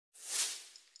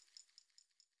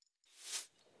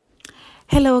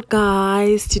Hello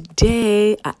guys,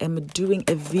 today I am doing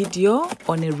a video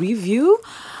on a review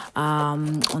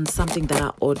on something that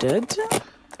I ordered.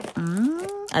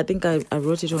 I think I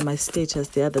wrote it on my status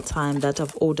the other time that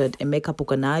I've ordered a makeup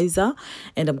organizer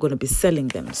and I'm going to be selling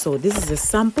them. So this is a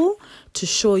sample to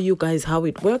show you guys how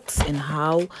it works and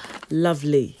how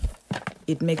lovely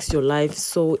it makes your life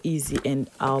so easy, and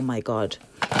oh my god.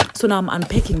 So now I'm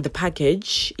unpacking the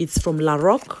package. It's from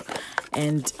LAROC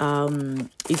and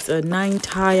it's a 9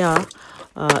 tire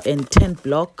and 10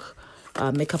 block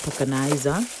makeup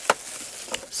organizer.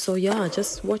 So yeah,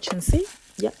 just watch and see.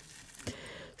 Yeah,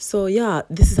 so yeah,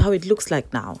 this is how it looks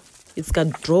like now. It's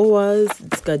got drawers,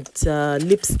 it's got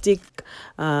lipstick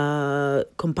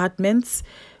compartments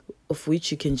of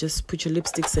which you can just put your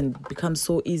lipsticks, and it becomes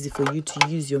so easy for you to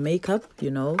use your makeup,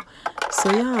 you know. So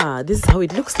yeah, this is how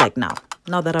it looks like now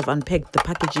that I've unpacked the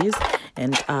packages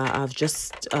and I've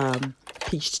just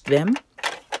pitched them.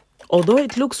 Although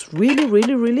it looks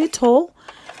really tall,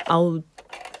 I'll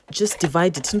just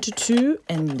divide it into two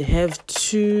and have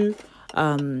two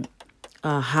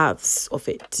halves of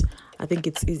it. I think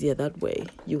it's easier that way.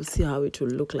 You'll see how it will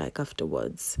look like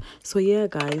afterwards. So yeah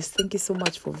guys, thank you so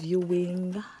much for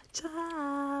viewing. Ciao.